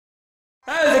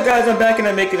How's it guys, I'm back and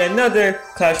I'm making another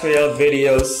Clash Royale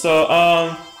video.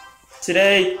 So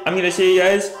today I'm gonna show you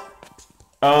guys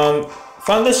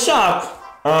from the shop.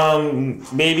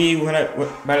 Maybe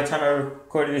by the time I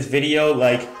recorded this video,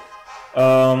 like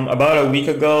about a week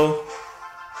ago,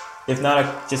 if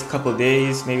not just a couple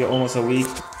days, maybe almost a week,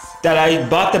 that I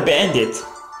bought the Bandit.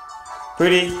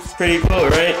 Pretty cool,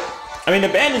 right? I mean, the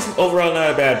Bandit's overall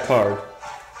not a bad card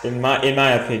in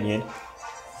my opinion.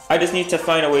 I just need to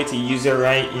find a way to use it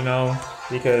right, you know,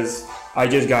 because I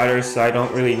just got her, so I don't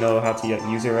really know how to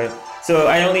use it right. So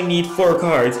I only need 4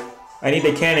 cards. I need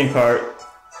the cannon card.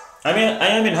 I mean, I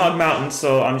am in Hog Mountain,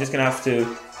 so I'm just gonna have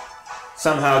to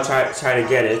somehow try to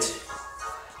get it.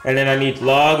 And then I need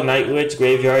Log, Night Witch,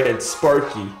 Graveyard, and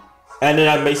Sparky. And then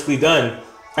I'm basically done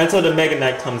until the Mega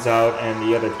Knight comes out and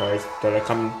the other cards that are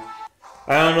coming.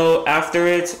 I don't know, after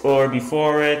it or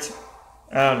before it.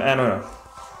 I don't know.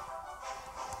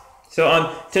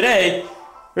 So today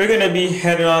we're gonna be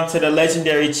heading on to the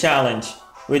legendary challenge,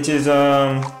 which is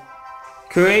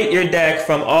create your deck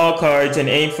from all cards and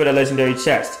aim for the legendary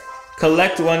chest.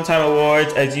 Collect one-time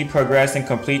awards as you progress and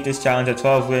complete this challenge at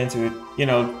 12 wins with, you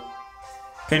know,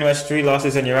 pretty much 3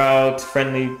 losses and you're out,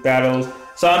 friendly battles.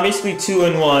 So I'm basically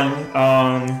 2-1.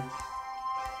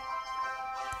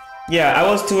 Yeah, I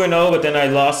was 2-0, but then I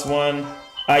lost one.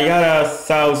 I got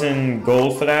 1,000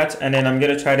 gold for that, and then I'm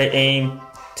gonna try to aim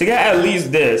to get at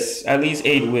least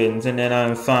 8 wins, and then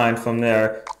I'm fine from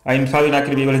there. I'm probably not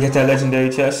going to be able to get that legendary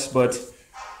chest, but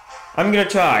I'm going to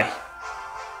try.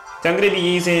 So I'm going to be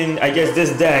using, I guess,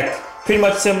 this deck, pretty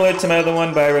much similar to my other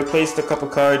one, but I replaced a couple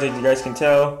cards, as you guys can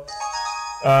tell.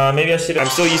 Maybe I should. I'm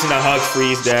still using the Hog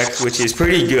Freeze deck, which is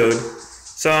pretty good.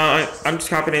 So I'm just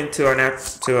hopping into our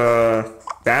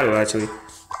battle, actually.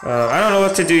 I don't know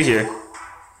what to do here.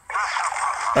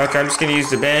 Okay, I'm just going to use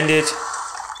the Bandit.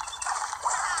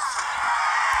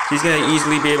 He's gonna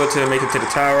easily be able to make it to the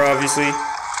tower, obviously.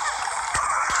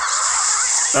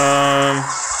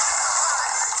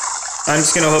 I'm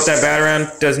just gonna hope that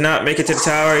Batarang does not make it to the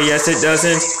tower. Yes, it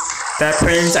doesn't. That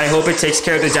Prince, I hope it takes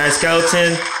care of the giant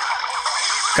skeleton.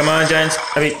 Come on,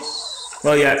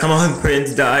 well, yeah, come on,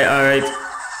 Prince, die. Alright.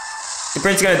 The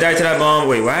Prince is gonna die to that bomb.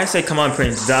 Wait, why did I say come on,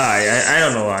 Prince, die? I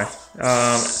don't know why.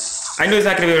 I know he's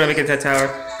not gonna be able to make it to that tower.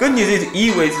 Good news is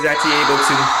E-Ways is actually able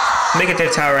to make it to the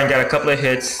tower and get a couple of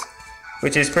hits,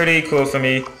 which is pretty cool for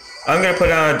me. I'm gonna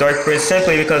put on a Dark Prince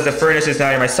simply because the furnace is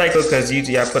not in my cycle, because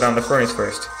usually I put on the furnace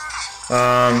first.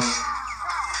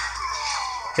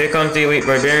 Here comes the Elite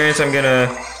Barbarians. I'm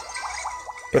gonna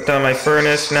put down my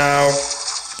furnace now.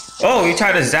 Oh, he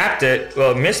tried to zap it.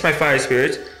 Well, missed my Fire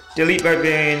Spirits. The Elite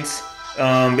Barbarians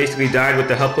basically died with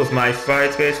the help of my Fire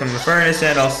Spirits from the furnace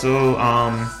and also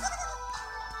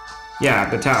yeah,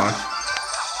 the tower.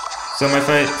 So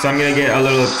I'm gonna get a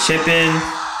little chip in.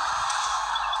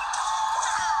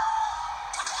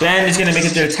 Bandit's gonna make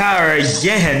it to the tower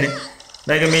again.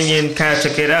 Mega Minion kind of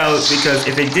took it out, because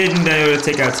if it didn't, then it would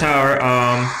take out tower.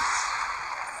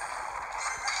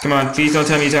 Come on, please don't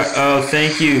tell me to. Oh,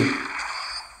 thank you.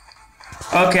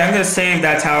 Okay, I'm gonna save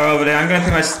that tower over there. I'm gonna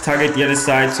pretty much target the other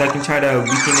side so I can try to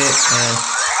weaken it.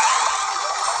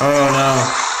 Oh no!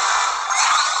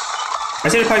 I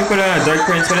should have probably put on a Dark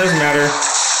Prince, but it doesn't matter.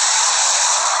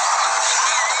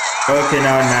 Okay,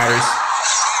 now it matters.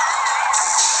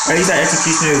 At least that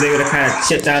Executioner was able to kind of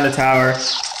chip down the tower,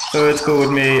 so it's cool with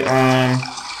me. I'm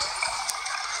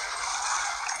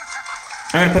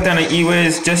gonna put down an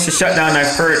E-Wiz just to shut down that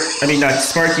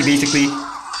Sparky basically,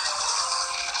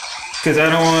 because I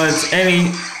don't want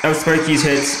any of Sparky's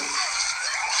hits.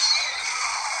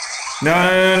 No.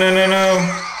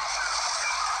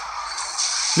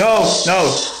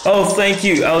 Oh, thank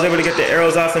you. I was able to get the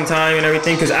arrows off in time and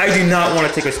everything, because I do not want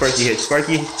to take a Sparky hit.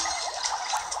 Sparky,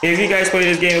 if you guys played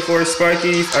this game before,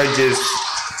 Sparkies are just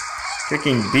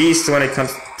freaking beasts when it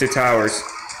comes to towers.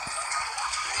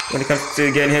 When it comes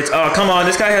to getting hits. Oh, come on.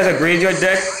 This guy has a graveyard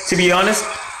deck. To be honest,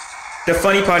 the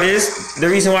funny part is, the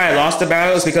reason why I lost the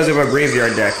battle is because of a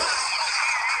graveyard deck.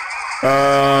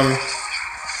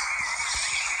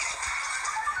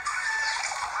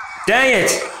 Dang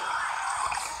it!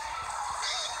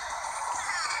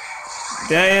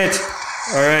 Dang it!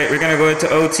 Alright, we're gonna go into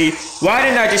OT. Why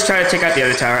didn't I just try to take out the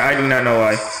other tower? I do not know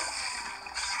why.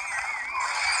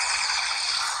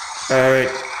 Alright.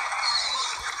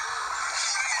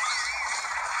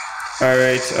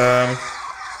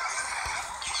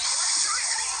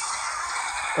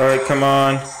 Alright, come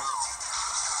on.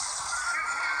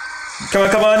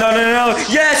 Come on, no!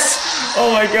 Yes!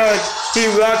 Oh my god! He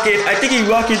rocketed. I think he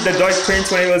rocketed the Dark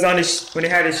Prince when he was on when he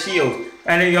had his shield.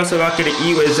 And then he also rocketed the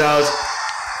E-Wiz out.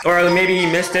 Or maybe he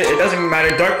missed it. It doesn't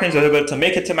matter. Dark Prince was able to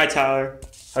make it to my tower.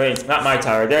 I mean, not my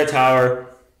tower, their tower,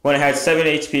 when it had 7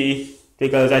 HP,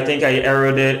 because I think I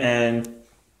arrowed it and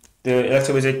the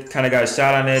Electro Wizard kind of got a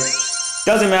shot on it.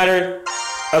 Doesn't matter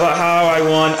about how I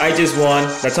won. I just won.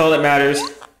 That's all that matters.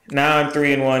 Now I'm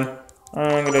 3-1.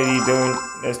 I'm gonna be doing.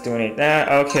 Let's donate that.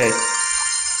 Okay.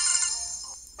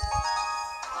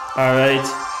 All right.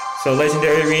 So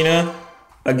Legendary Arena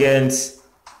against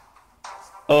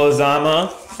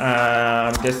Ozama.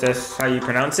 I guess that's how you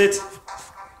pronounce it.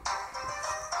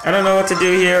 I don't know what to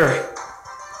do here.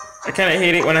 I kind of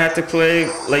hate it when I have to play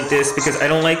like this because I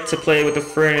don't like to play with the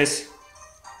furnace.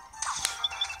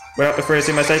 Without the furnace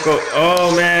in my cycle.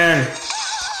 Oh man.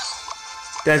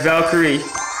 That Valkyrie.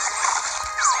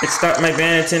 It stopped my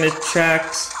bandits in its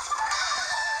tracks.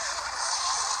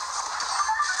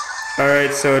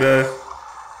 Alright, so the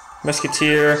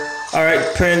Musketeer.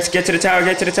 Alright, Prince, get to the tower,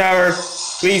 get to the tower.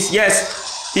 Please,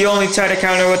 yes! He only tried to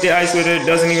counter with the Ice Wizard,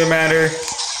 doesn't even matter.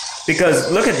 Because,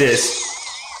 look at this.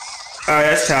 Alright,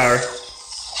 that's tower.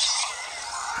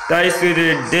 The Ice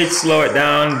Wizard did slow it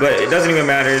down, but it doesn't even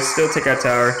matter, still take out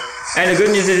tower. And the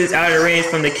good news is it's out of range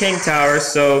from the King Tower,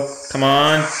 so come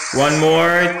on, one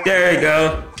more, there you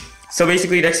go. So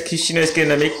basically the Executioner is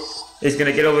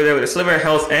gonna get over there with a sliver of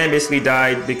health and basically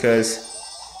died because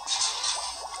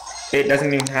it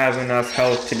doesn't even have enough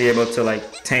health to be able to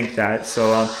like tank that.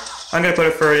 So I'm gonna put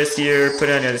a furnace here, put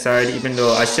it on the other side, even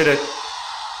though I should have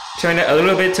turned it a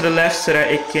little bit to the left so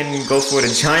that it can go for the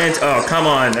giant. Oh, come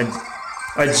on,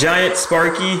 a giant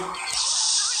Sparky.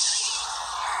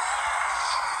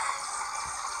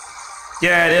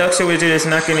 Yeah, the Electro Wizard is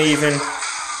not gonna even.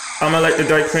 I'm gonna let the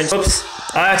Dark Prince. Oops,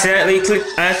 I accidentally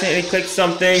clicked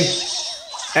something,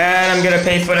 and I'm gonna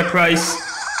pay for the price.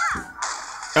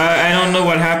 I don't know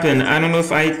what happened. I don't know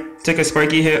if I took a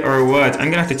Sparky hit or what. I'm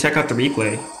gonna have to check out the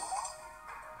replay.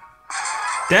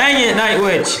 Dang it, Night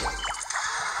Witch!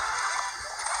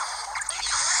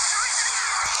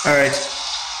 Alright.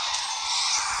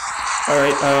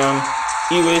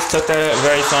 E-Wiz took that out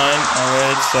very fine.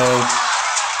 Alright, so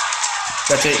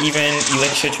that's an even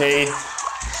elixir trade.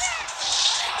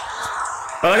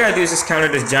 All I gotta do is just counter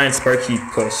this giant Sparky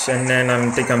push, and then I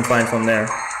think I'm fine from there.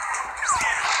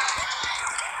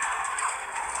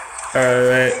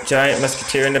 Alright, giant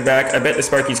Musketeer in the back. I bet the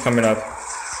Sparky's coming up.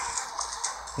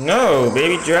 No,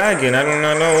 baby dragon. I do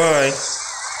not know why.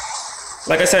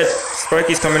 Like I said,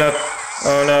 Sparky's coming up.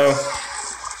 Oh no.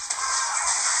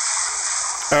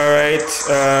 Alright,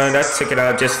 that took it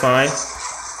out just fine.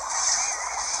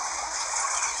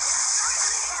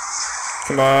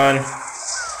 Come on.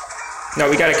 No,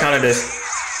 we gotta counter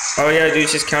this. All we gotta do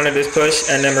is just counter this push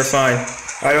and then we're fine.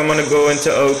 I don't wanna go into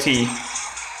OT.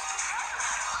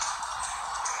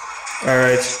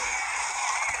 Alright.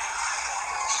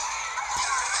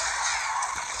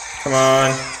 Come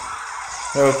on.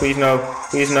 No, please no.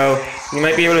 Please no. We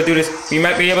might be able to do this. We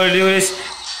might be able to do this.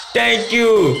 Thank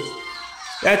you!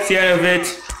 That's the end of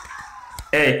it.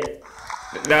 Hey,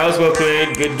 that was well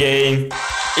played. Good game.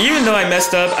 Even though I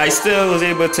messed up, I still was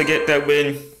able to get that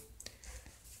win.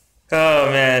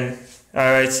 Oh man.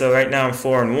 Alright, so right now I'm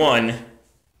 4-1.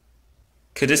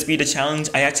 Could this be the challenge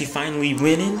I actually finally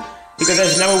win in? Because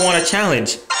I've never won a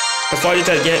challenge. The farthest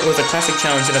I get was a classic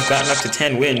challenge and I've gotten up to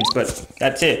 10 wins, but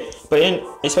that's it. But in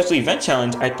especially event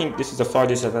challenge, I think this is the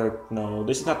farthest I've ever. No,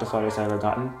 this is not the farthest I've ever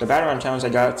gotten. The battle round challenge I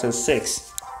got to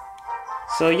 6.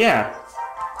 So yeah.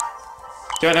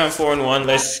 Right now I'm 4-1.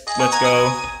 Let's go.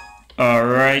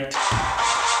 Alright.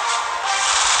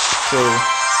 So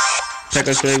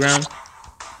Pekka's playground.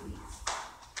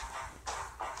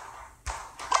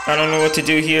 I don't know what to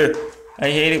do here. I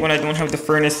hate it when I don't have the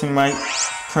furnace in my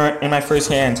first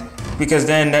hand, because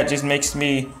then that just makes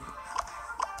me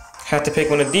have to pick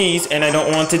one of these, and I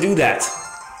don't want to do that.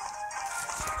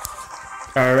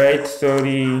 Alright, so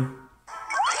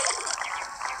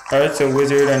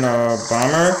wizard and a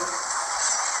bomber.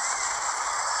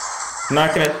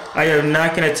 I am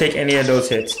not gonna take any of those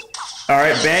hits.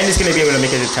 Alright, Band is gonna be able to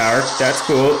make it to tower. That's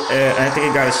cool. I think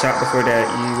it got a shot before that.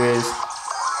 E-Wiz.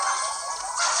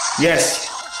 Yes!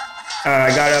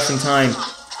 I got up in time.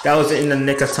 That was in the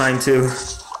nick of time too.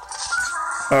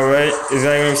 Alright, is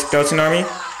that going to be Skeleton Army?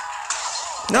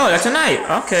 No, that's a knight.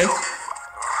 Okay.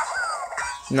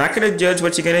 Not gonna judge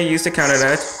what you're gonna use to counter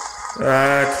that.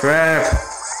 Ah, crap.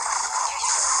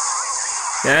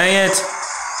 Dang it!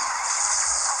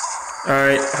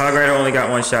 Alright, Hog Rider only got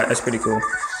one shot. That's pretty cool.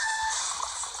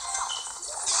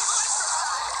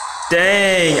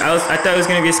 Dang! I thought it was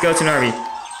gonna be a Skeleton Army.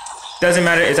 Doesn't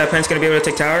matter. Is that Prince gonna be able to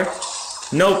take tower?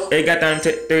 Nope. It got down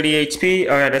to 30 HP.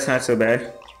 Alright, that's not so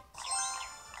bad.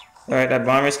 Alright, that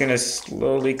bomber's gonna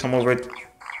slowly come over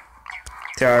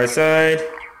to our side.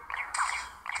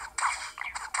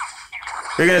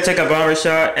 We're gonna take a bomber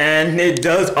shot, and it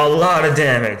does a lot of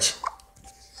damage.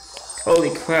 Holy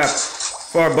crap.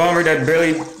 For a bomber that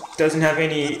barely doesn't have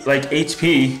any, like,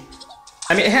 HP.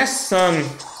 I mean, it has some,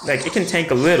 like, it can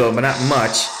tank a little, but not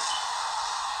much.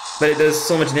 But it does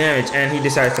so much damage, and he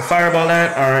decides to fireball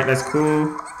that. Alright, that's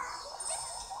cool.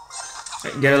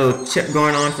 Get a little chip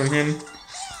going on from him.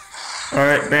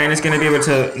 Alright, Bandit's gonna be able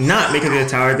to not make it to the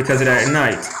tower because of that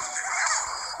knight.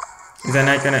 Is that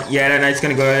knight gonna... Yeah, that knight's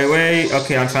gonna go right away.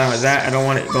 Okay, I'm fine with that. I don't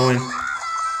want it going...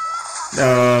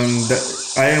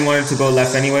 I didn't want it to go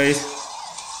left anyways.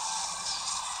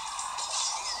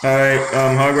 Alright,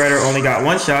 Hog Rider only got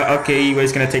one shot. Okay,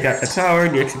 Eway's gonna take out the tower.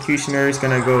 The Executioner is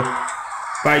gonna go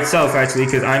by itself, actually,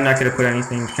 because I'm not gonna put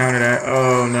anything to counter that.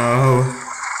 Oh, no.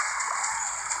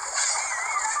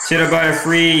 Should've bought a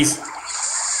freeze.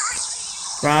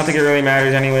 But I don't think it really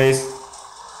matters anyways.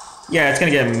 Yeah, it's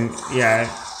gonna get... Yeah.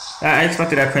 I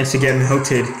expected that prince to get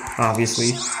melted,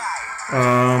 obviously.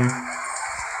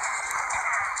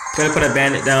 Gotta put a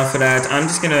bandit down for that. I'm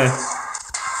just gonna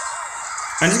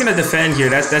defend here.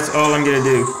 That's all I'm gonna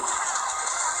do.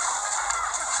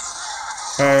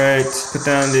 Alright, put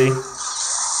down the...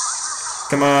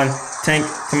 Come on, tank.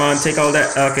 Come on, take all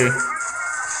that. Okay.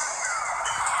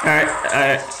 Alright,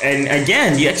 and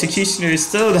again, the Executioner is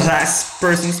still the last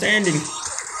person standing.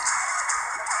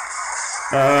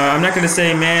 I'm not gonna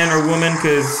say man or woman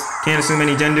because can't assume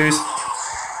any genders.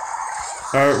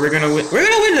 We're gonna win. We're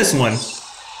gonna win this one.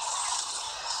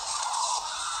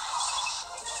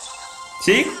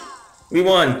 See, we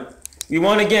won. We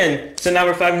won again. So now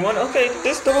we're 5-1. Okay,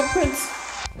 this double prince.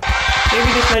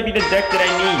 Maybe this might be the deck that I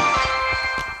need.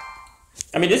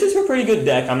 I mean, this is a pretty good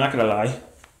deck. I'm not gonna lie.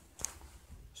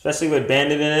 Especially with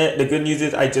Bandit in it. The good news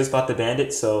is I just bought the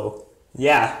Bandit, so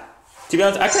yeah. To be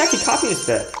honest, I can actually copy this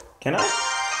deck. Can I?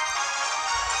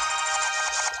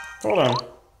 Hold on.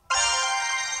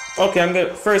 Okay, I'm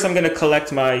gonna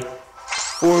collect my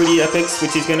 40 epics,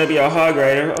 which is gonna be a Hog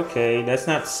Rider. Okay, that's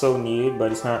not so needed,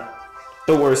 but it's not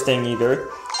the worst thing either.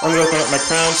 I'm gonna open up my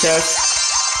crown chest.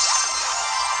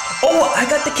 Oh, I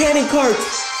got the cannon card!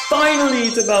 Finally,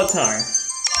 it's about time.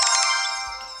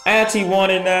 I actually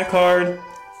wanted that card.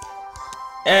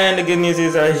 And the good news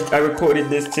is I recorded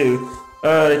this too.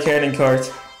 The cannon card.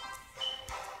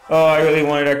 Oh, I really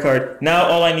wanted that card. Now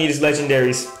all I need is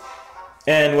legendaries.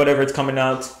 And whatever it's coming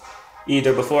out.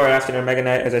 Either before or after the Mega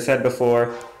Knight, as I said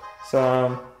before.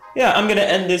 So, yeah, I'm gonna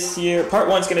end this here. Part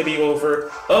 1's gonna be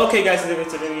over. Okay, guys, if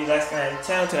it's a really nice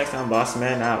channel, till next time, Boss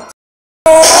Man out.